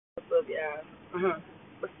up, y'all?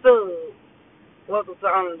 What's up? Welcome to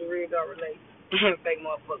Honor the Real God Relate. Fake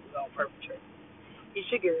motherfuckers on perpetrate. It's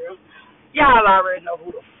your girl. Y'all already know who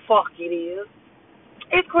the fuck it is.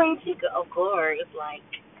 It's Queen Chica, of course. It's like,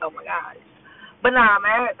 oh my gosh. But nah,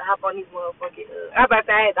 man, I had to hop on these motherfucking, I about to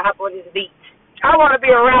say I had to hop on this beat. I want to be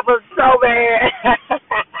a rapper so bad.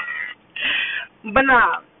 But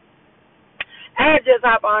nah, I had to just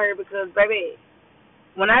hop on here because, baby,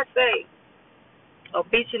 when I say a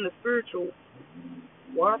bitch in the spiritual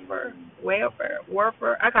warfare,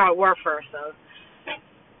 I call it warfare, so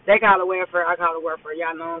they call it warfare, I call it warfare.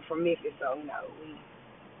 Y'all know I'm from Memphis, so you know we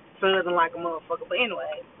southern like a motherfucker. But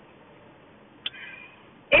anyway,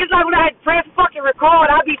 it's like when I press fucking record,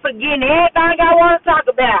 I be forgetting everything I want to talk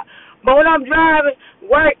about. But when I'm driving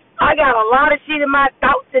work, I got a lot of shit in my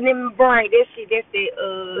thoughts and in my brain. That's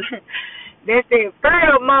that's the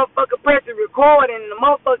third motherfucker pressing record and the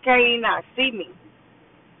motherfucker can't even not see me.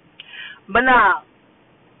 But nah,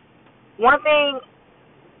 one thing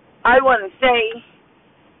I want to say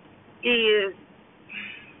is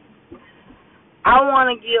I want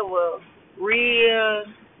to give a real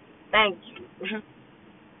thank you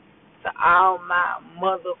to all my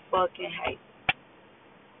motherfucking haters.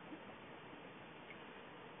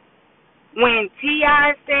 When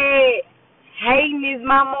T.I. said hating is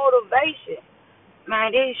my motivation,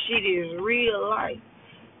 man, this shit is real life.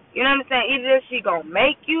 You know what I'm saying? Either this shit gonna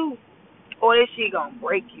make you or this shit gonna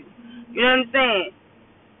break you. You know what I'm saying?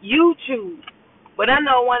 You choose. But I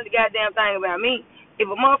know one goddamn thing about me. If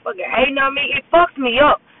a motherfucker hating on me, it fucks me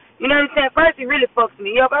up. You know what I'm saying? First, it really fucks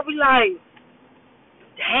me up. I be like,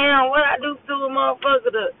 damn, what I do to a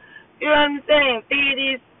motherfucker to, you know what I'm saying, feel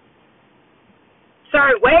this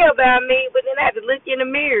certain way about me, but then I have to look in the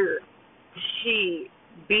mirror. Shit,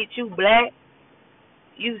 bitch, you black,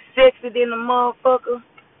 you sexy than a motherfucker,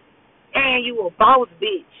 and you a boss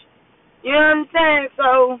bitch. You know what I'm saying?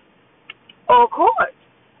 So, of course.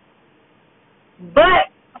 But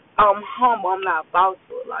I'm humble. I'm not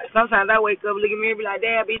boastful. Like, sometimes I wake up, look at me, and be like,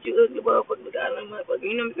 damn, bitch, you ugly motherfucker. Look at that motherfucker.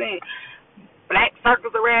 You know what I'm saying? Black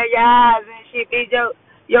circles around your eyes and shit, bitch.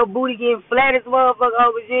 Your booty getting flat as motherfucker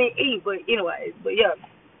over you ain't eat. But anyways, but yeah.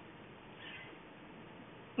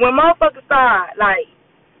 When motherfuckers start, like,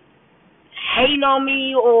 hating on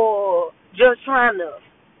me or just trying to,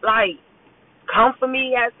 like, come for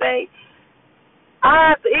me, I say,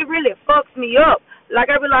 it really fucks me up. Like,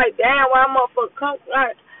 I be like, damn, why motherfucker come,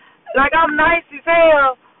 like I'm nice as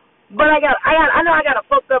hell, but I know I got a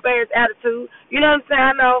fucked up ass attitude. You know what I'm saying?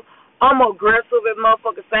 I know I'm aggressive as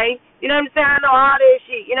motherfuckers say. You know what I'm saying? I know all that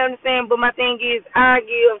shit. You know what I'm saying? But my thing is, I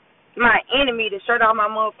give my enemy the shirt off my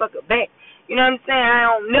motherfucker back. You know what I'm saying? I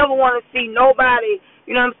don't never want to see nobody,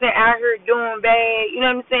 you know what I'm saying, out here doing bad. You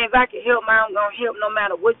know what I'm saying? If I can help, I'm going to help no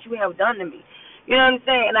matter what you have done to me. You know what I'm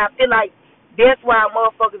saying? And I feel like that's why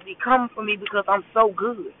motherfuckers be coming for me, because I'm so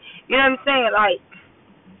good. You know what I'm saying? Like,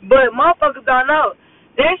 but motherfuckers don't know.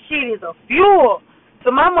 That shit is a fuel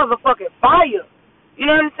to my motherfucking fire. You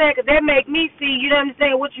know what I'm saying? Because that make me see, you know what I'm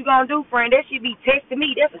saying, what you gonna do, friend. That shit be testing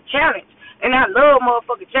me. That's a challenge. And I love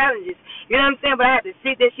motherfucking challenges. You know what I'm saying? But I have to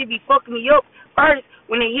sit, that shit be fucking me up first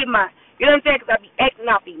when they hit my, you know what I'm saying? Because I be acting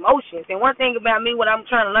off emotions. And one thing about me, what I'm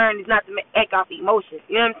trying to learn is not to act off emotions.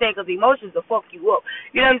 You know what I'm saying? Because emotions will fuck you up.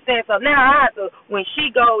 You know what I'm saying? So now I have to, when she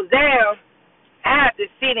goes down, I have to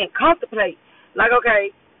sit and contemplate. Like, okay,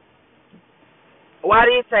 why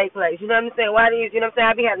did it take place? You know what I'm saying? Why did, you know what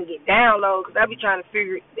I'm saying? I be having to get down low because I be trying to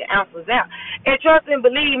figure the answers out. And trust and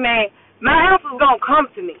believe, man, my answers going to come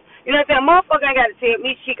to me. You know what I'm saying? Motherfucker ain't got to tell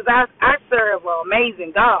me shit because I serve an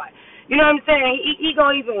amazing God. You know what I'm saying? He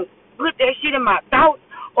going to even put that shit in my thoughts,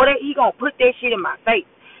 or that he going to put that shit in my face.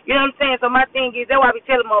 You know what I'm saying? So my thing is, that's why I be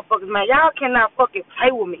telling motherfuckers, man, y'all cannot fucking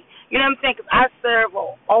play with me. You know what I'm saying? Because I serve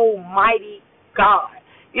an almighty God.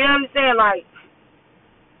 You know what I'm saying? Like,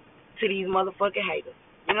 to these motherfucking haters.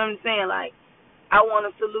 You know what I'm saying? Like, I want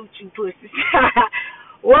to salute you pussies.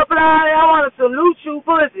 What, I want to salute you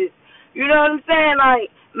pussies. You know what I'm saying? Like,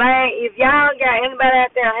 man, if y'all got anybody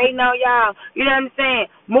out there hating on y'all, you know what I'm saying,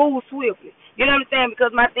 move swiftly. You know what I'm saying?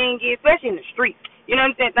 Because my thing is, especially in the streets, you know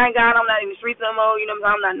what I'm saying? Thank God I'm not in the streets no more. You know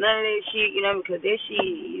what I'm saying? I'm not none of that shit, you know, because that shit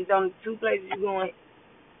is on two places you going,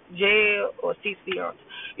 jail or CCR.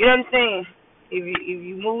 You know what I'm saying? If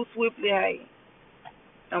you move swiftly, hey,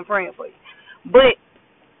 I'm praying for you. But,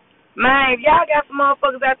 man, if y'all got some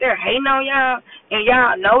motherfuckers out there hating on y'all, and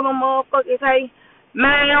y'all know them motherfuckers hate,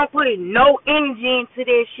 man, don't put no energy into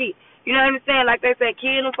that shit. You know what I'm saying? Like they say,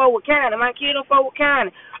 kill them for what kind. Man, kill them for what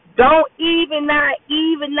kind. Don't even not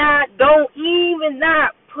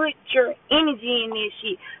put your energy in this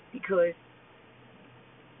shit, because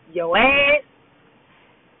your ass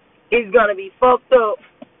is gonna be fucked up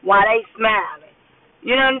while they smiling.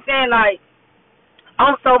 You know what I'm saying? Like,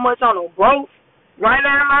 I'm so much on a growth right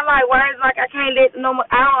now in my life where it's like I can't let no more.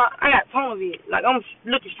 I got tons of it. Like, I'm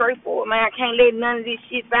looking straight forward, man. I can't let none of this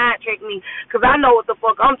shit sidetrack me because I know what the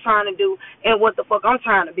fuck I'm trying to do and what the fuck I'm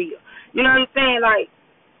trying to be. You know what I'm saying? Like,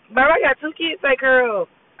 but I got 2 kids to take care of.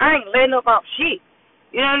 I ain't letting up off shit.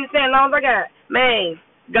 You know what I'm saying? As long as I got, man,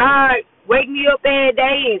 God wake me up every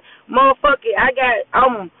day and motherfucker,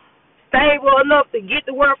 I'm stable enough to get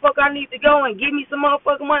to where the fuck I need to go and give me some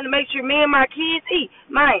motherfucking money to make sure me and my kids eat.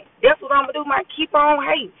 Man, that's what I'm gonna do, man. Keep on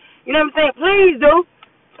hating. You know what I'm saying? Please do.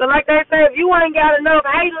 So like they say, if you ain't got enough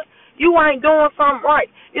haters, you ain't doing something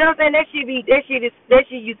right. You know what I'm saying? That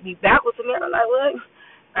shit used to be backwards to me. I'm like, what?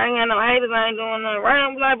 I ain't got no haters, I ain't doing nothing right.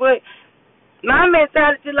 I'm like, but my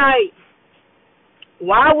mentality like,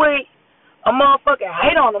 why would a motherfucker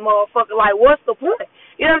hate on a motherfucker? Like, what's the point?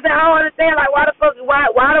 You know what I'm saying? I don't understand. Like, why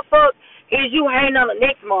the fuck is you hating on the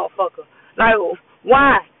next motherfucker? Like,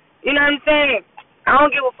 why? You know what I'm saying? I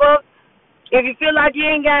don't give a fuck. If you feel like you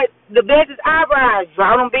ain't got the bestest eyebrows,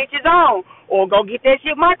 draw them bitches on. Or go get that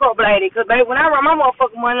shit microbladed. Because, baby, when I run my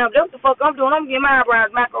motherfucking money up, that's what the fuck I'm doing. I'm getting my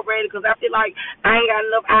eyebrows microbladed because I feel like I ain't got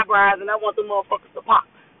enough eyebrows and I want the motherfuckers to pop.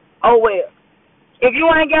 Oh, well. If you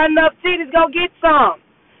ain't got enough titties, go get some.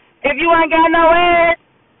 If you ain't got no ass,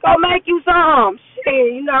 go make you some.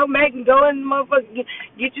 Shit, you know, go in the motherfucker,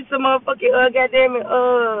 get you some motherfucking,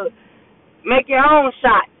 make your own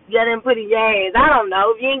shot. Get them put in your ass. I don't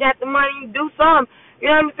know. If you ain't got the money, do something.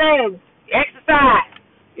 You know what I'm saying? Exercise.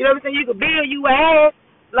 You know what I'm saying? You could build you an ass.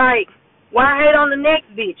 Like, why hate on the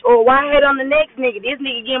next bitch? Or why hate on the next nigga? This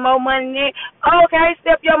nigga getting more money than that. Okay,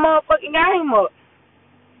 step your motherfucking game up.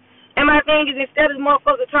 And my thing is, instead of the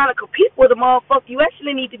motherfucker trying to compete with a motherfucker, you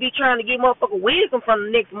actually need to be trying to get motherfucker wisdom from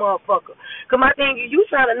the next motherfucker. Because my thing is, you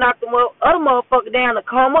trying to knock the other motherfucker down to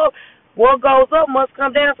come up. What goes up must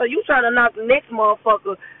come down, so you trying to knock the next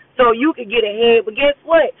motherfucker so you can get ahead. But guess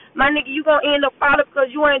what? My nigga, you going to end up falling because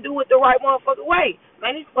you ain't do it the right motherfucker way.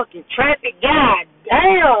 Man, this fucking traffic, god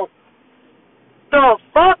damn. The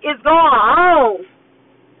fuck is going on?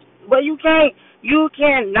 But you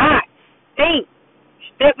cannot think.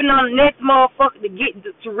 Stepping on the next motherfucker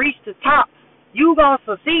to reach the top, you gonna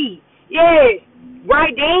succeed. Yeah,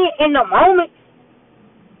 right then in the moment.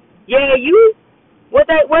 Yeah, what's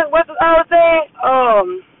the other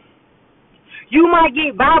saying? You might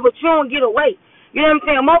get by, but you don't get away. You know what I'm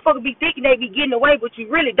saying? Motherfuckers be thinking they be getting away, but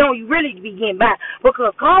you really don't. You really be getting by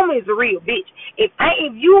because karma is a real bitch. If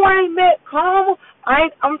you ain't met karma,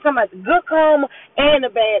 I'm talking about the good karma and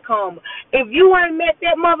the bad karma. If you ain't met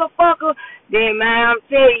that motherfucker, then man, I'm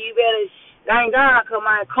telling you, you better thank God, cause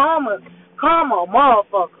my karma,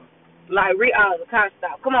 motherfucker. Like the car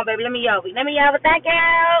stop. Come on, baby, let me over. Thank you.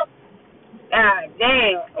 God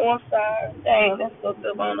damn. Oh, I'm sorry. Damn, that's fucked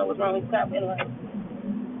up. I don't know what's wrong with the cop anyway.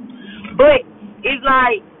 But it's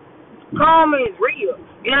like karma is real.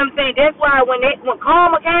 You know what I'm saying? That's why when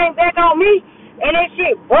karma came back on me and that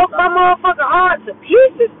shit broke my motherfucking heart to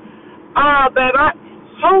pieces, baby,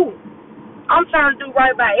 I'm trying to do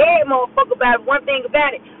right by every motherfucker. About one thing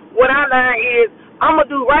about it, what I learned is I'm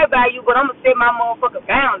gonna do right by you, but I'm gonna set my motherfucking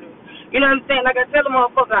boundaries. You know what I'm saying? Like I tell the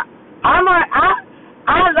motherfucker, I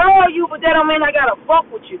love you, but that don't mean I gotta fuck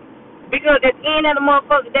with you. Because at the end of the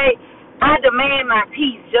motherfucking day, I demand my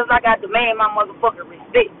peace just like I demand my motherfucking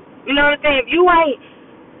respect. You know what I'm saying? If you ain't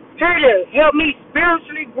here to help me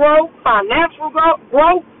spiritually grow, financial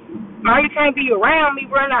grow, man, you can't be around me,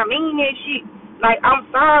 bro. And I mean that shit. Like, I'm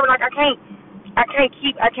sorry, like I can't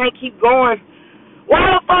keep going. Why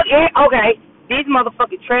the fuck? Okay, this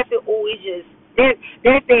motherfucking traffic, is just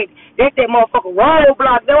that's that motherfucking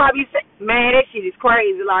roadblock. That's why I be saying, man, that shit is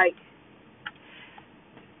crazy. Like,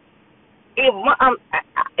 if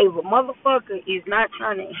a motherfucker is not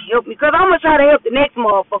trying to help me, because I'm going to try to help the next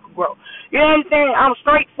motherfucker grow. You know what I'm saying? I'm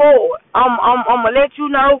straightforward. I'm going to let you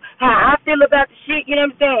know how I feel about the shit. You know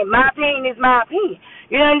what I'm saying? My opinion is my opinion.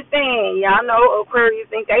 You know what I'm saying? Y'all know Aquarius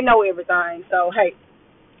think they know everything. So, hey,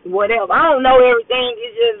 whatever. I don't know everything.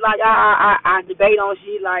 It's just like I debate on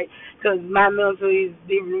shit, like, because my mental is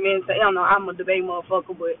different. I don't know. I'm a debate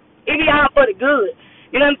motherfucker, but it be all for the good.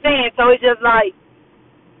 You know what I'm saying? So it's just like,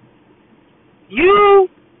 you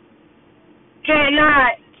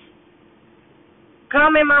cannot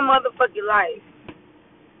come in my motherfucking life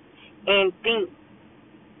and think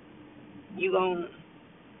you gonna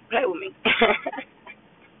play with me.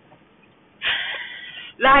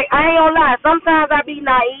 Like, I ain't gonna lie. Sometimes I be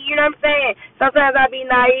naive, you know what I'm saying? Sometimes I be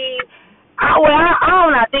naive. I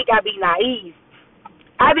don't think I be naive.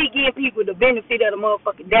 I be giving people the benefit of the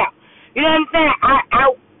motherfucking doubt. You know what I'm saying?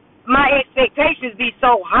 My expectations be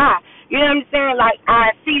so high You know what I'm saying? Like,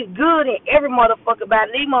 I see good in every motherfucker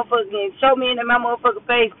about it. These motherfuckers can show me in my motherfucking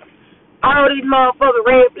face all these motherfucking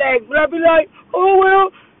red flags. But I be like, oh,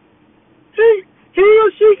 well, he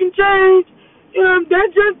or she can change. You know,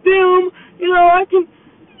 that's just them. You know, I can.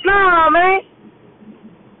 Nah, man.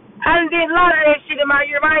 I done did a lot of that shit in my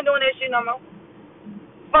year. I ain't doing that shit no more.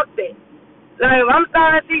 Fuck that. Like, if I'm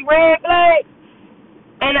starting to see red flags,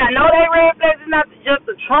 and I know that red flags is not just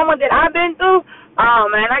the trauma that I've been through, oh,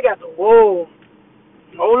 man, I got to, whoa,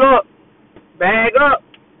 hold up, bag up,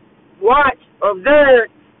 watch,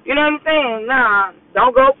 observe. You know what I'm saying? Nah,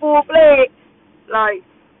 don't go full-fledged. Like,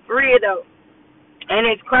 for real, though. And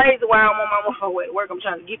it's crazy while I'm on my way to work. I'm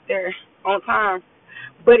trying to get there on time.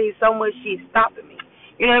 But it's so much shit stopping me.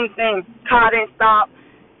 You know what I'm saying? Car didn't stop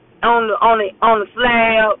on the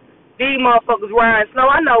slab. These motherfuckers riding slow.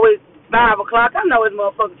 I know it's 5 o'clock. I know it's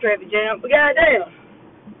motherfucking traffic jam. But goddamn.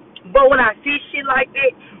 But when I see shit like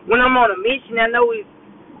that, when I'm on a mission, I know it's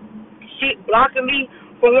shit blocking me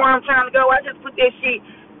from where I'm trying to go. I just put that shit.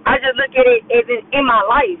 I just look at it as in my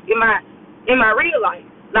life, in my real life.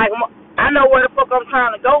 Like, I know where the fuck I'm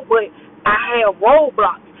trying to go, but I have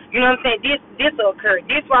roadblocks. You know what I'm saying? This will occur.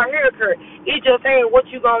 This right here occur. It's just saying what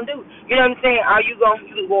you gonna do. You know what I'm saying? Are you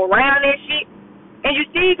can go around that shit, and you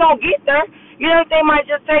still gonna get there. You know what I'm saying? It might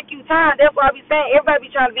just take you time. That's why I be saying everybody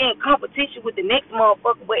be trying to be in competition with the next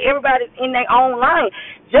motherfucker, but everybody's in their own lane.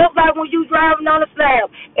 Just like when you driving on the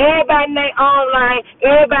slab, everybody in their own lane.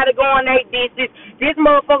 Everybody going their distance. This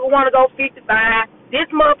motherfucker want to go 55. This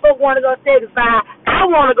motherfucker want to go 75. I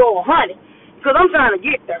want to go 100 because I'm trying to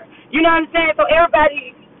get there. You know what I'm saying? So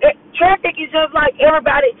everybody, traffic is just like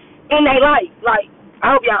everybody in their life. Like,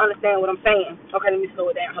 I hope y'all understand what I'm saying. Okay, let me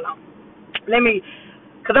slow it down. Hold on.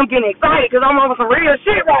 Because I'm getting excited because I'm over some real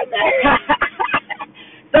shit right now.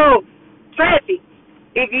 So, traffic.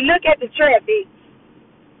 If you look at the traffic,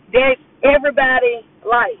 there's everybody's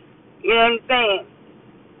life. You know what I'm saying?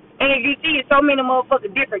 And if you see so many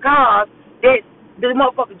motherfucking different cars, there's the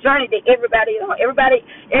motherfucking journey that everybody is on. Everybody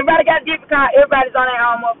got a different car. Everybody's on their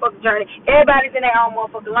own motherfucking journey. Everybody's in their own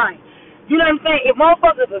motherfucking line. You know what I'm saying? If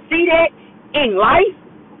motherfuckers will see that in life,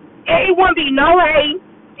 it won't be no hate.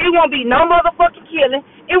 It won't be no motherfucking killing.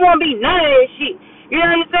 It won't be none of that shit. You know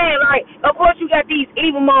what I'm saying? Like, of course you got these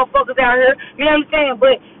evil motherfuckers out here. You know what I'm saying?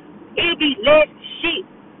 But it'll be less shit.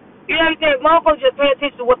 You know what I'm saying? Motherfuckers just pay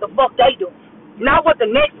attention to what the fuck they do, not what the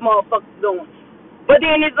next motherfucker's doing. But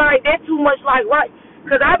then it's like, that's too much like right.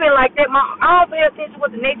 Because I've been like that. I don't pay attention to what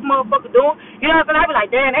the next motherfucker doing. You know what I'm saying? I be like,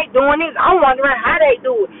 damn, they doing this. I'm wondering how they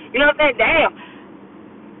do it. You know what I'm saying? Damn.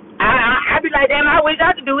 I be like, damn, I wish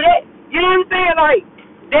I could do that. You know what I'm saying? Like,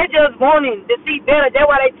 they're just wanting to see better. That's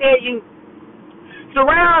why they tell you,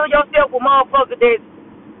 surround yourself with motherfuckers that's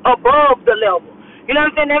above the level. You know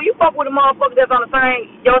what I'm saying? Now, if you fuck with a motherfucker that's on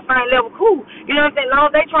your same level, cool. You know what I'm saying? As long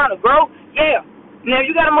as they trying to grow, yeah. Now, if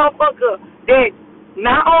you got a motherfucker that's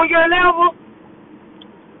not on your level,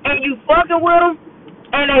 and you fucking with them,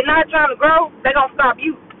 and they not trying to grow, they gonna stop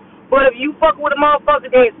you. But if you fuck with a motherfucker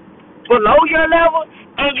that's below your level,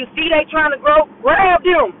 and you see they trying to grow, grab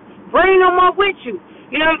them. Bring them up with you.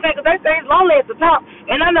 You know what I'm saying? Because they say it's lonely at the top.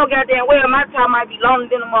 And I know goddamn well my top might be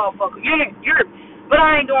lonely than a motherfucker. But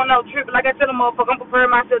I ain't doing no tripping. Like I said, a motherfucker, I'm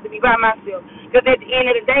preparing myself to be by myself. Because at the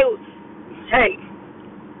end of the day, hey,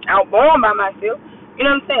 I was born by myself. You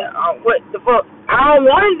know what I'm saying? What the fuck? I don't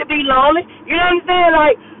want it to be lonely. You know what I'm saying?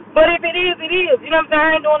 Like, but if it is, it is. You know what I'm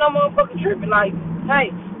saying? I ain't doing no motherfucking tripping. Like,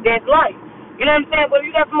 hey, that's life. You know what I'm saying? But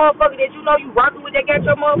if you got some motherfucker that you know you rocking with, that got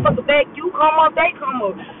your motherfucker back, you come up, they come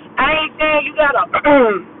up. I ain't saying you gotta,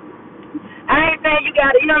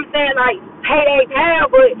 you know what I'm saying, like, pay they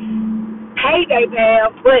pal, but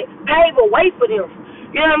pave a way for them.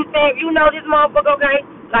 You know what I'm saying? If you know this motherfucker, okay,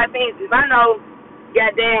 like, for instance, I know,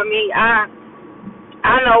 goddamn me, I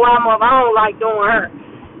know I'm up, I don't like doing her,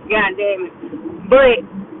 goddamn it. But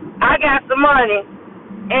I got some money,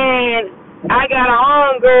 and I got a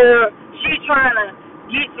homegirl, she trying to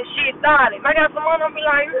get some shit started. If I got some money, I'll be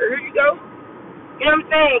like, here you go. You know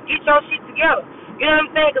what I'm saying? Get your shit together. You know what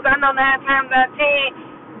I'm saying? Because I know 9 times out of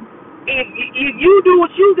 10, if you do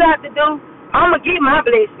what you got to do, I'm going to get my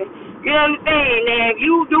blessing. You know what I'm saying? Now, if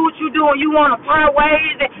you do what you do and you want to part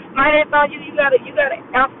ways, man, that's on you. You got to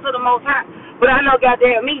answer to the Most High. But I know,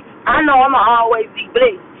 goddamn me, I know I'm going to always be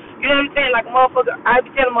blessed. You know what I'm saying? Like a motherfucker, I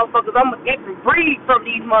be telling motherfuckers I'm a different breed from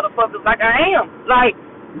these motherfuckers like I am. Like,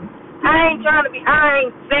 I ain't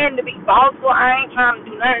saying to be bossful. I ain't trying to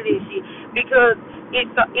do none of this shit because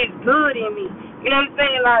it's good in me. You know what I'm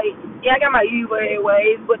saying? Like, yeah, I got my evil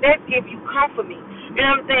ways, but that's if you come for me. You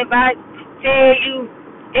know what I'm saying? If I tell you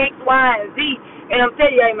X, Y, and Z, and I'm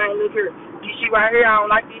telling you, hey, man, look here, This shit right here, I don't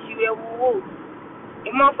like this shit. Woo woo.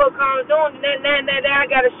 If motherfucker comes doing that, I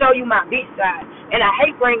gotta show you my bitch side. And I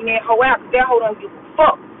hate bringing that hoe out because that hoe don't give a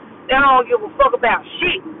fuck. That hoe don't give a fuck about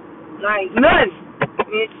shit. Like, nothing.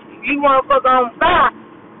 Bitch, if you motherfucker on fire,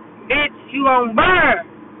 bitch, you on burn.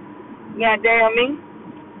 Goddamn me.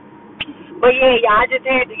 But yeah, y'all, I just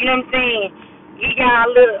had to, you know what I'm saying? He got a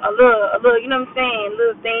little, you know what I'm saying?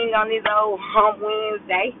 Little thing on this old Hump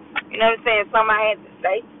Wednesday. You know what I'm saying? Something I had to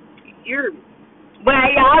say. You're. But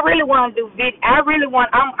yeah, I really want to do video.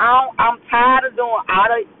 I'm tired of doing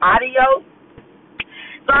audio.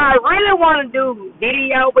 So I really want to do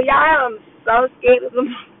video, but y'all, I'm so scared of the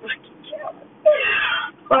motherfucking camera.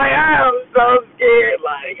 Like, I am so scared.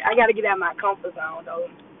 Like, I got to get out of my comfort zone, though.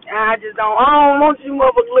 I don't want you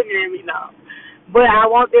motherfuckers looking at me now. But I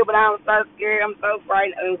want that, but I'm so scared. I'm so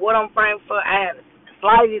frightened. And what I'm praying for, I have the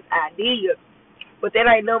slightest idea. But that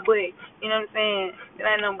ain't nothing but, you know what I'm saying? That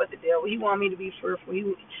ain't nothing but the devil. He want me to be fearful. He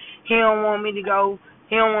don't want me to go.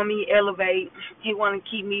 He don't want me to elevate. He want to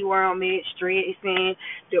keep me where I'm at, stressing,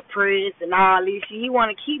 depressed, and all this shit. He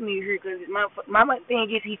want to keep me here because my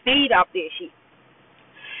thing is he feed off that shit.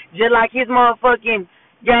 Just like his motherfucking,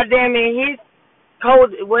 goddamn it, his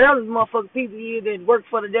code, whatever motherfucking people is that work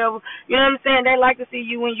for the devil. You know what I'm saying? They like to see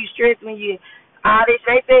you when you stressed, when you all this.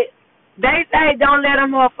 They say don't let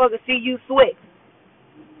them motherfuckers see you sweat.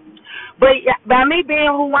 But by me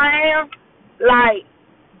being who I am, like,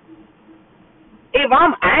 if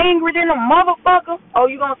I'm angry than a motherfucker, oh,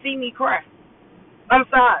 you gonna see me cry. I'm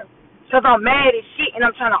sorry. Because I'm mad as shit and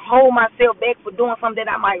I'm trying to hold myself back for doing something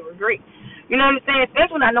that I might regret. You know what I'm saying?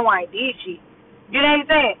 Especially when I know I ain't did shit. You know what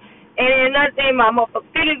I'm saying? And then another thing, my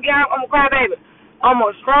motherfucker feelings guy, I'm a crybaby. I'm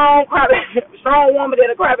a strong crybaby. Strong woman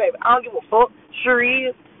that a crybaby. I don't give a fuck. Sure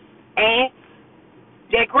is. And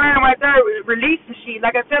that crying right there, releasing shit.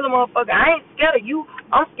 Like I tell a motherfucker, I ain't scared of you.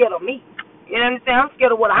 I'm scared of me. You know what I'm saying? I'm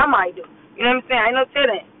scared of what I might do. You know what I'm saying? I ain't no tell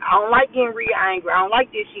that. I don't like getting real angry. I don't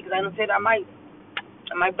like this shit because I don't tell that I might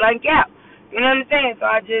blank out. You know what I'm saying? So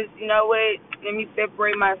I just, you know what? Let me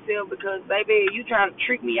separate myself because, baby, you trying to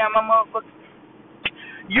trick me out my motherfucker.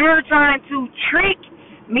 You're trying to trick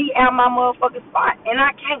me out my motherfucking spot, and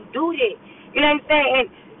I can't do that. You know what I'm saying? And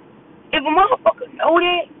if a motherfucker know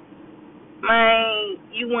that, man,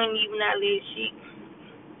 you wouldn't even not let shit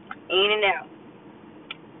in and out.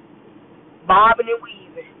 Bobbing and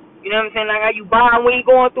weaving. You know what I'm saying? Like how you bob when you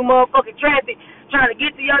going through motherfucking traffic trying to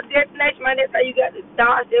get to your destination, man. That's how you got to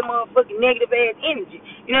dodge that motherfucking negative ass energy.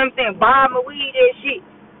 You know what I'm saying? Bob and weave that shit.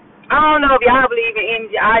 I don't know if y'all believe in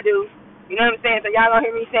energy. I do. You know what I'm saying? So y'all gonna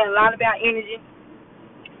hear me saying a lot about energy.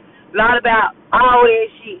 A lot about all that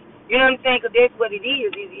shit. You know what I'm saying? Because that's what it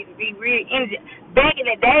is. It be real energy. Back in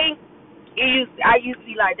the day, I used to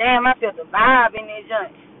be like, damn, I felt the vibe in that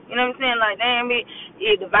joint. You know what I'm saying? Like, damn,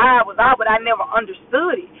 the vibe was off, but I never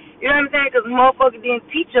understood it. You know what I'm saying? Because motherfuckers didn't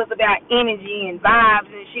teach us about energy and vibes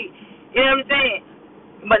and shit. You know what I'm saying?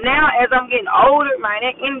 But now, as I'm getting older, man,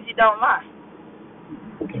 that energy don't lie.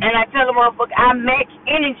 And I tell the motherfucker, I match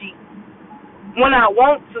energy when I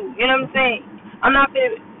want to. You know what I'm saying? I'm not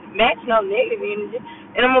going to match no negative energy.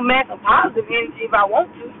 And I'm going to match some positive energy if I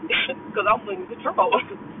want to. Because I'm in control.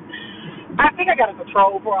 I think I got a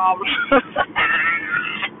control problem.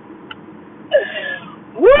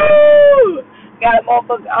 Woo! Got a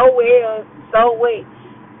motherfucker. Oh, well. So wait.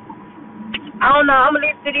 I don't know. I'm going to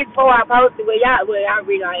listen to this before I post it. Well, I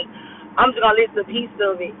really ain't. I'm just going to listen to a piece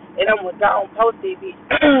of it. And I'm going to go and post it.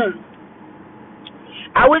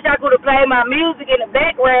 I wish I could have played my music in the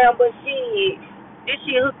background, but shit. This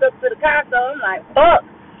shit hooked up to the console. I'm like, fuck.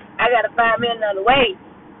 I got to find me another way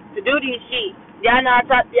to do this shit. Y'all know I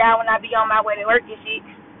talk to y'all when I be on my way to work and shit.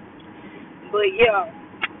 But, yeah.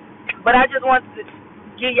 But I just wanted to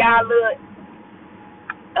give y'all a little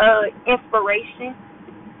inspiration.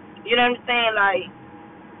 You know what I'm saying? Like,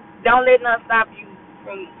 don't let nothing stop you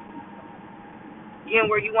from getting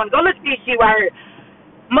where you want to go. Look at this shit right here.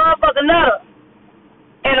 Motherfucker nutter.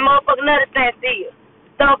 And the motherfucker nutter stand still.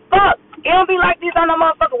 The fuck? It don't be like this on no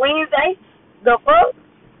motherfucker Wednesday. The fuck?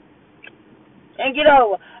 And get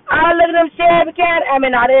over. I look at them Shelby County. I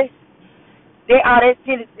mean, that's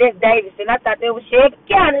Davidson. I thought they was Shelby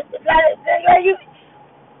County.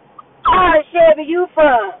 Shelby, you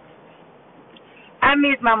from? I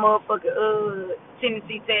miss my motherfucker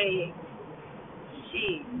Tennessee tag.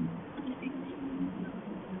 Shit.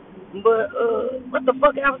 But what the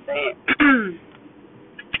fuck I was saying?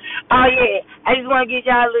 Oh yeah, I just want to give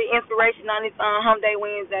y'all a little inspiration on this Hump Day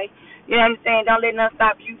Wednesday. You know what I'm saying? Don't let nothing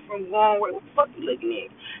stop you from going where the fuck you looking at.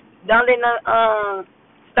 Don't let nothing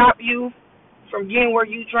stop you from getting where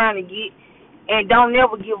you trying to get, and don't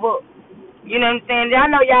never give up. You know what I'm saying? I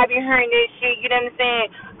know y'all be hearing this shit. You know what I'm saying?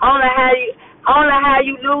 Only how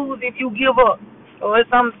you lose if you give up, or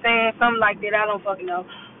something like that. I don't fucking know,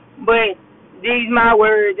 but these my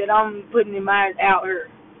words that I'm putting in my out here,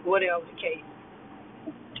 whatever the case.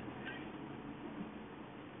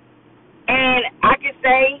 And I can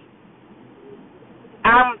say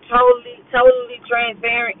I'm totally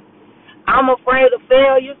transparent. I'm afraid of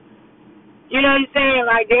failure. You know what I'm saying?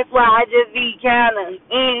 Like, that's why I just be kind of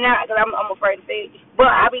in and out, because I'm afraid of failure.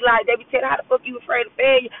 But I be like, they be telling, how the fuck you afraid of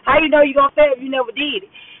failure? How you know you going to fail if you never did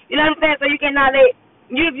it? You know what I'm saying? So you cannot let,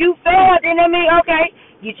 if you fail, then that mean, okay,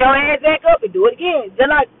 get your ass back up and do it again.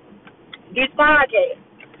 Just like this podcast.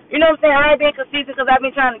 You know what I'm saying? I ain't been consistent because I've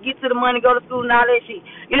been trying to get to the money, go to school, and all that shit.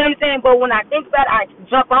 You know what I'm saying? But when I think about it, I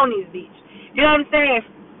jump on this bitch. You know what I'm saying?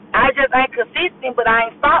 I just ain't consistent, but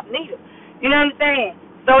I ain't stopped neither. You know what I'm saying?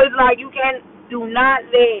 So it's like you can do not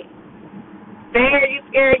let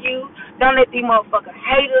scare you. Don't let these motherfuckers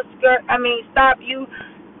haters stop you.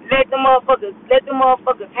 Let the motherfuckers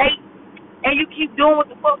hate, and you keep doing what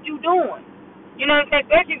the fuck you doing. You know what I'm saying?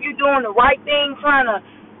 Especially if you're doing the right thing, trying to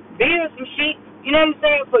build some shit. You know what I'm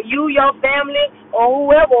saying? For you, your family, or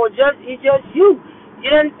whoever, or it's just you. You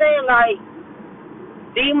know what I'm saying? Like,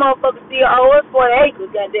 these motherfuckers still owe us 40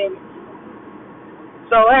 acres, goddammit.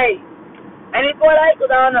 So, hey, ain't it 40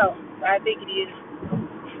 acres? I don't know. I think it is.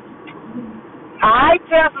 Alright,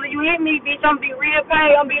 Tesla, you hit me, bitch. I'm gonna be real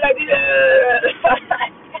pain. I'm gonna be like,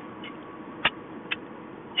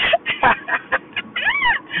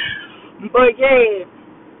 but yeah,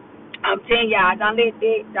 I'm telling y'all, don't let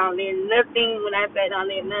nothing, when I say don't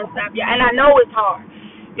let nothing stop you. And I know it's hard.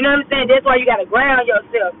 You know what I'm saying? That's why you gotta ground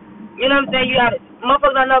yourself. You know what I'm saying? You gotta,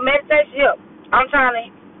 motherfuckers don't know meditation help. I'm trying to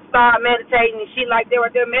start meditating and shit like that right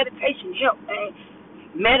there. Meditation help, man.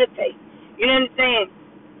 Meditate. You know what I'm saying?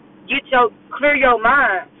 Clear your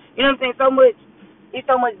mind. You know what I'm saying? It's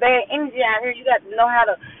so much bad energy out here. You got to know how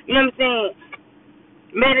to, you know what I'm saying?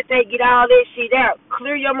 Meditate, get all that shit out.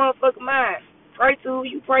 Clear your motherfucking mind. Pray to who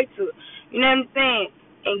you pray to. You know what I'm saying?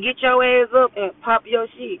 And get your ass up and pop your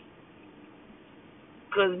shit.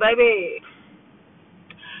 Cause baby,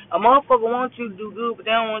 a motherfucker wants you to do good, but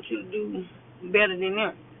they don't want you to do better than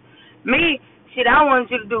them. Me, shit, I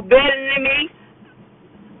want you to do better than me.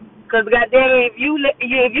 Cause goddamn, if you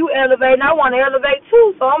elevate, and I want to elevate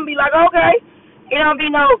too. So I'm gonna be like, okay. It don't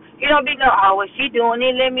be no. Oh, well, she doing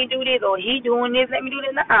this, let me do this, or he doing this, let me do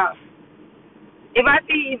this. Nah. If I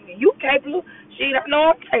see you capable, shit, I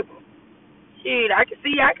know I'm capable. Shit, I can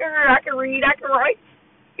see, I can hear, I can read, I can write.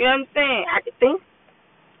 You know what I'm saying? I can think.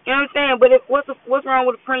 You know what I'm saying? But what's wrong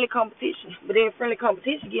with a friendly competition? But then friendly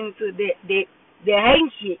competition getting into that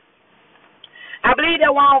hating shit. I believe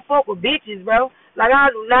that why I don't fuck with bitches, bro. Like,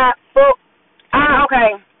 I do not fuck.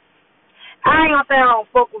 Okay. I ain't gonna say I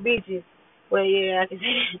don't fuck with bitches. Well, yeah, I can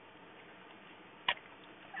say that.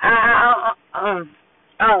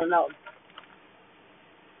 I don't know.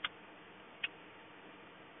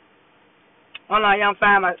 Hold on, y'all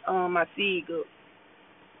find my seed good.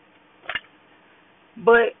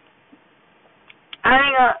 But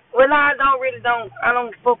I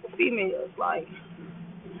don't fuck with females, like,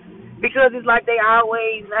 because it's like they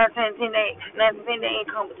always 9 10 they in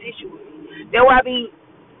competition with me.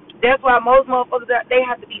 That's why most motherfuckers they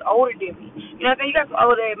have to be older than me. You know what I'm saying? You got some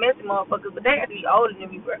older messy motherfuckers, but they have to be older than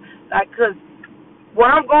me, bro. Like, cause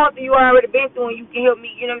what I'm going through, you already been through, and you can help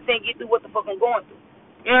me. You know what I'm saying? Get through what the fuck I'm going through.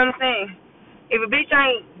 You know what I'm saying? If a bitch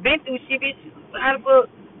ain't been through shit, bitch, how the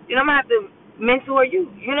fuck? You know, I'm gonna have to mentor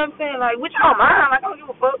you. You know what I'm saying? Like, which I don't mind. Like, I don't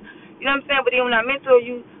give a fuck. You know what I'm saying? But then when I mentor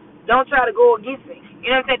you, don't try to go against me.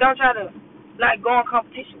 You know what I'm saying? Don't try to, like, go in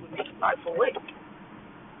competition with me. Like, for what?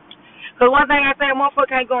 Because one thing I say, a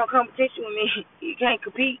motherfucker can't go in competition with me. You can't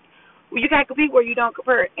compete. Well, you can't compete where you don't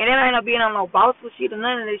compare. And that ain't no being on no bossful shit or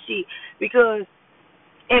none of that shit. Because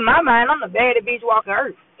in my mind, I'm the baddest bitch walking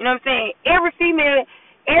earth. You know what I'm saying? Every female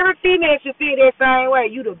should feel that same way.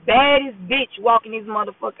 You the baddest bitch walking this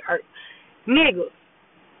motherfucking earth. Niggas,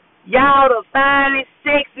 y'all the finest,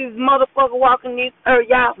 sexiest motherfucker walking this earth.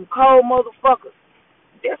 Y'all some cold motherfuckers.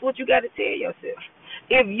 That's what you got to tell yourself.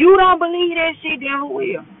 If you don't believe that shit, then who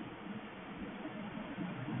will?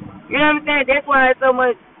 You know what I'm saying? That's why it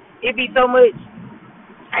be so much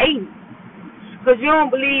hate. Because you don't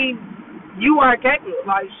believe you are capable.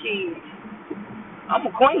 Like, shit, I'm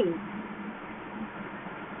a queen.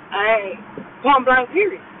 I ain't point blank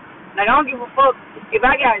period. Like, I don't give a fuck if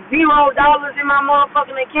I got $0 in my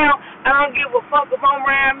motherfucking account. I don't give a fuck if I'm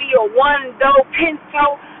around me a one-door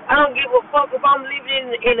Pinto. I don't give a fuck if I'm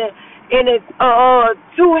living in a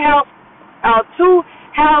two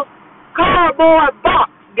house cardboard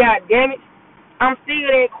box. God damn it, I'm still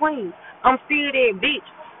that queen. I'm still that bitch.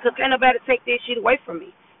 Cause can't nobody take that shit away from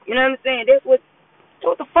me. You know what I'm saying? That's what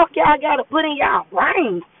the fuck y'all gotta put in y'all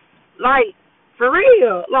brains. Like, for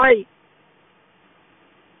real. Like,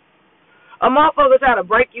 a motherfucker try to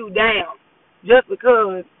break you down just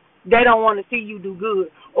because they don't want to see you do good.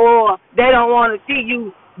 Or they don't want to see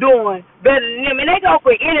you doing better than them. And they go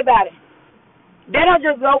for anybody. They don't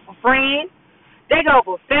just go for friends. They go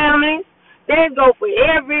for families. They go for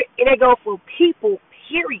they go for people,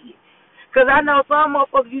 period. Because I know some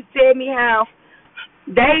motherfuckers used to tell me how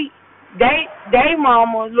they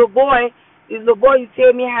mama, this little boy used to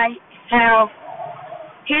tell me how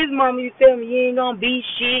his mama used to tell me you ain't gonna be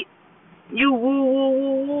shit. You woo woo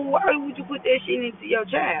woo woo. Why would you put that shit into your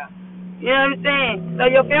child? You know what I'm saying? So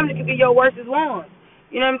your family could be your worstest ones.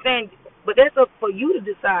 You know what I'm saying? But that's up for you to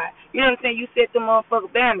decide. You know what I'm saying? You set the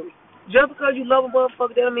motherfucker boundary. Just because you love a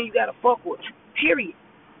motherfucker, that don't mean you gotta fuck with you. Period.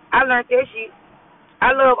 I learned that shit.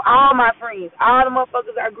 I love all my friends, all the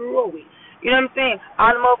motherfuckers I grew up with. You know what I'm saying? All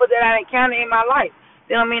the motherfuckers that I encountered in my life.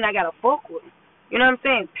 That don't mean I gotta fuck with them. You know what I'm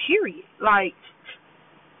saying? Period. Like,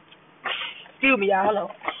 excuse me, y'all. Hold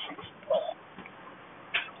on.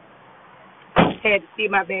 Had to see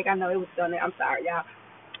my bag. I know it was done there. I'm sorry, y'all.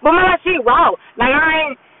 But my shit raw. Like,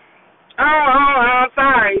 I'm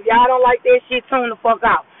sorry. Y'all don't like that shit, tune the fuck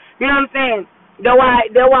out. You know what I'm saying? That's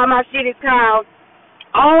why my shit is called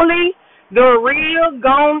Only the Real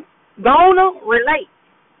Gonna Relate.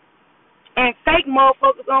 And fake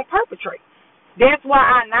motherfuckers gonna perpetrate. That's why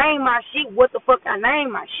I name my shit what the fuck I name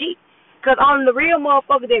my shit. Because only the real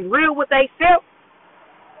motherfuckers that's real with they self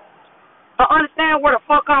understand where the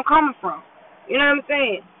fuck I'm coming from. You know what I'm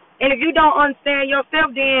saying? And if you don't understand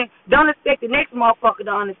yourself, then don't expect the next motherfucker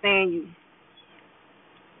to understand you.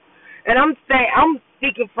 And I'm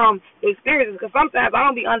speaking from experience, because sometimes I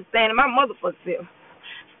don't be understanding my motherfucker self.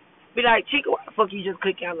 Be like, Chica, why the fuck you just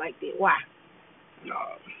click out like that? Why? No.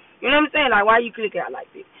 You know what I'm saying? Like, why you click out like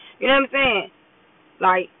that? You know what I'm saying?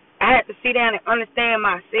 Like, I had to sit down and understand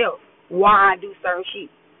myself why I do certain shit.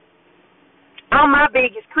 I'm my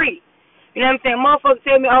biggest critic. You know what I'm saying? Motherfuckers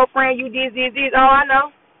tell me, oh, friend, you this. Oh, I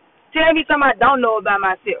know. Tell me something I don't know about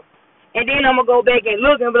myself. And then I'm going to go back and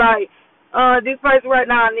look and be like, this person right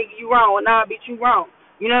now, nigga, you wrong. Or nah, bitch, you wrong.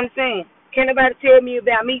 You know what I'm saying? Can't nobody tell me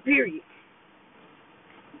about me, period.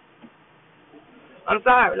 I'm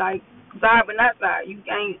sorry. Like, sorry but not sorry. You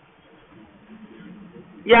can't.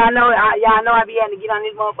 Y'all know I be having to get on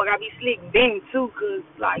this motherfucker. I be slick bent, too, because,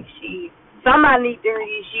 like, shit. Somebody need to hear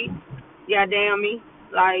this shit. Goddamn me.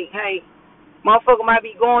 Like, hey. Motherfucker might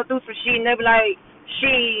be going through some shit and they be like,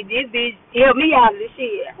 shit, this bitch help me out of this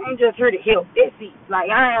shit. I'm just here to help. That's it.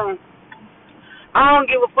 Like, I don't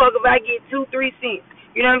give a fuck if I get 2-3 cents.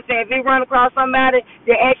 You know what I'm saying? If we run across somebody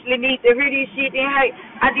that actually needs to hear this shit, then hey,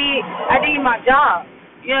 I did my job.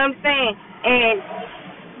 You know what I'm saying? And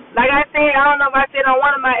like I said, I don't know if I said on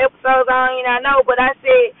one of my episodes, I know, but I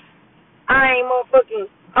said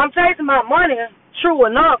I'm chasing my money, true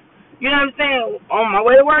enough. You know what I'm saying? On my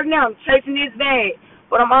way to work now, I'm chasing this bag,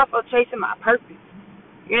 but I'm also chasing my purpose.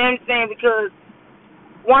 You know what I'm saying? Because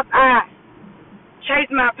once I chase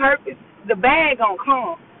my purpose, the bag gonna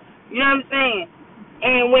come. You know what I'm saying?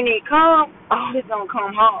 And when it comes, oh, it's gonna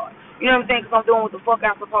come hard. You know what I'm saying? Because I'm doing what the fuck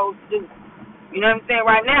I'm supposed to do. You know what I'm saying?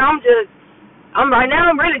 Right now,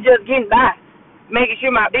 I'm really just getting by. Making sure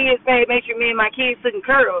my bills paid, making sure me and my kids taken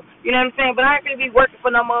care of. You know what I'm saying? But I ain't gonna be working for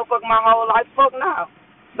no motherfucker my whole life. Fuck no.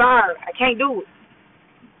 Sorry, I can't do it.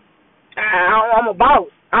 I'm a boss.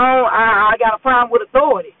 I got a problem with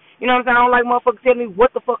authority. You know what I'm saying? I don't like motherfuckers telling me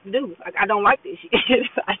what the fuck to do. Like, I don't like this shit.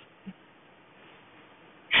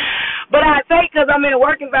 But I say because I'm in a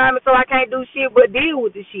work environment, so I can't do shit but deal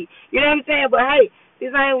with the shit. You know what I'm saying? But hey,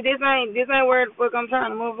 this ain't where the fuck I'm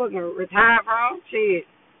trying to motherfucking retire from. Shit,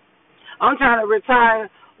 I'm trying to retire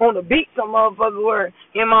on the beach, some motherfucker where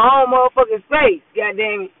in my own motherfucking space.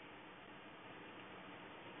 Goddamn it.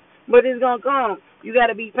 But it's gonna come. You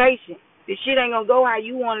gotta be patient. This shit ain't gonna go how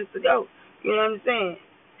you want it to go. You know what I'm saying?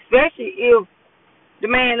 Especially if the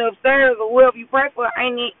man upstairs or whoever you pray for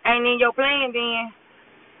ain't in your plan, then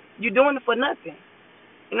you're doing it for nothing.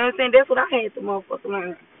 You know what I'm saying? That's what I had to motherfucker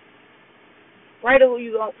learn. Pray to who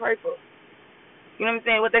you gonna pray for. You know what I'm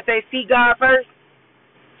saying? What they say, seek God first.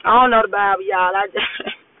 I don't know the Bible, y'all.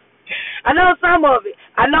 I know some of it.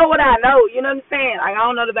 I know what I know. You know what I'm saying? Like, I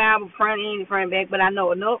don't know the Bible front end and front back, but I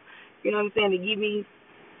know enough. You know what I'm saying, to get me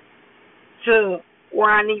to where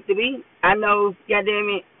I need to be. I know, goddamn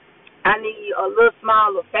it, I need a little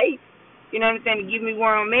smaller faith. You know what I'm saying, to get me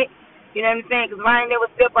where I'm at. You know what I'm saying? Because if I ain't never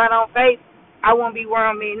step out on faith, I won't be where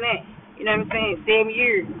I'm at now. You know what I'm saying? 7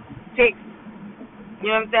 years, Texas. You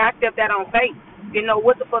know what I'm saying? I stepped out on faith. Didn't know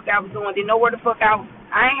what the fuck I was doing. Didn't know where the fuck I was.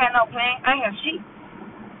 I ain't had no plan. I ain't have shit.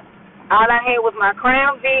 All I had was my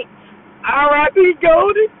Crown Vic. R.I.P.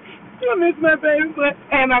 Goldie. I miss my baby, but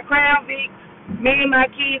I had my Crown Vic, me and my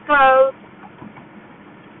kids' clothes,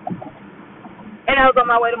 and I was on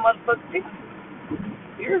my way to motherfucking Texas.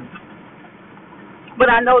 Yeah. But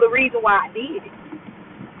I know the reason why I did it.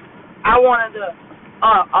 I wanted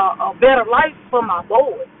a better life for my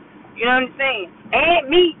boys. You know what I'm saying? And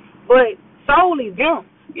me, but solely them.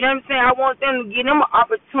 You know what I'm saying? I want them to give them an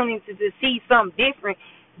opportunity to see something different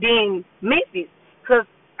than Memphis. Because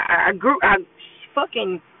I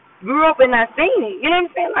fucking grew up and I seen it. You know what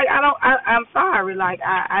I'm saying? Like, I'm sorry. Like,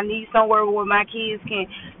 I need somewhere where my kids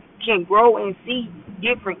can grow and see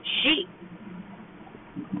different shit.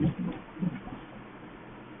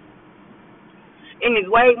 And there's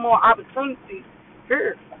way more opportunities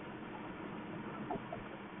here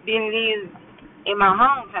than it is in my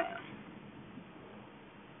hometown.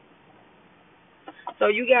 So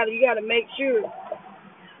you gotta make sure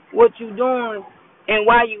what you doing and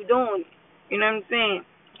why you doing it. You know what I'm saying?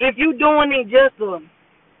 If you doing it just to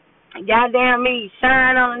goddamn me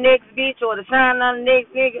shine on the next bitch or to shine on the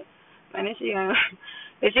next nigga, man, that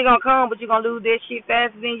shit gonna come, but you gonna lose that shit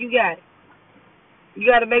faster than you got it. You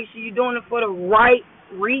gotta make sure you're doing it for the right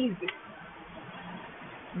reason.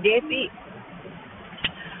 That's it.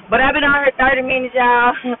 But I've been on here 30 minutes,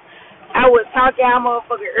 y'all. I would talk y'all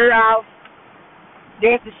motherfucking ear off.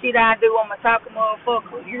 That's the shit I do. I'm a talking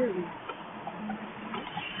motherfucker.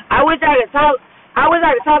 I wish I could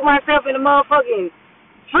talk myself in the motherfucking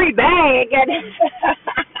free bag. Goddamn.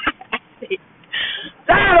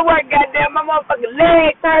 Tired of work, goddamn. My motherfucking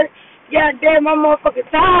legs hurt. Goddamn, my motherfucking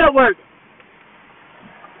tired of work.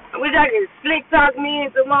 I wish I could slick talk me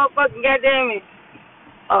into motherfucking goddamn it.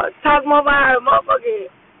 Talk more about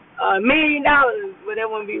motherfucking $1 million, but that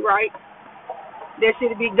wouldn't be right. That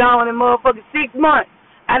shit'd be gone in motherfucking 6 months.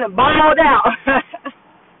 I done balled out.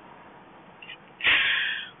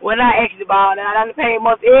 When I actually balled out, I done paid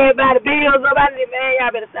most everybody bills. Nobody, man,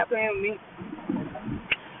 y'all better stop playing with me.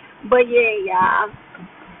 But yeah, y'all.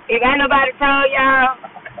 If ain't nobody told y'all,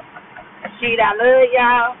 shit, I love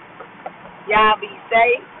y'all. Y'all be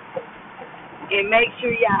safe. And make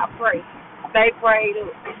sure y'all pray. Stay prayed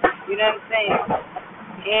up. You know what I'm saying?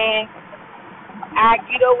 And I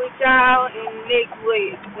get up with y'all in next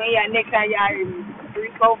week. Next time y'all hear me. 3,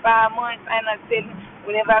 4, 5 months. I ain't not telling you.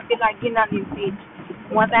 Whenever I feel like getting out this bitch.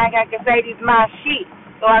 One thing I can say, this is my shit.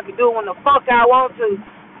 So I can do it when the fuck I want to.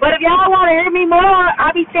 But if y'all want to hear me more,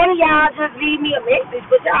 I be telling y'all just leave me a message.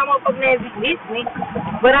 But y'all motherfucking ass be listening.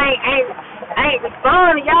 But I ain't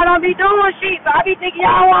responding. Y'all don't be doing shit. So I be thinking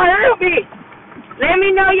y'all want to hear me. Let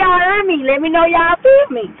me know y'all hear me. Let me know y'all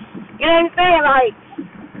feel me. You know what I'm saying? Like,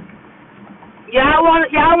 y'all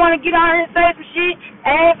wanna get on here and say some shit,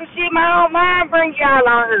 ask some shit, my own mind, bring y'all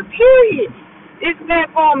on here. Period. This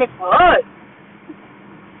platform is for us.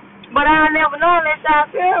 But I'll never know unless y'all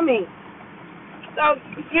feel me. So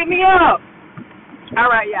hit me up. All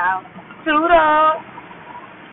right, y'all. Toodle.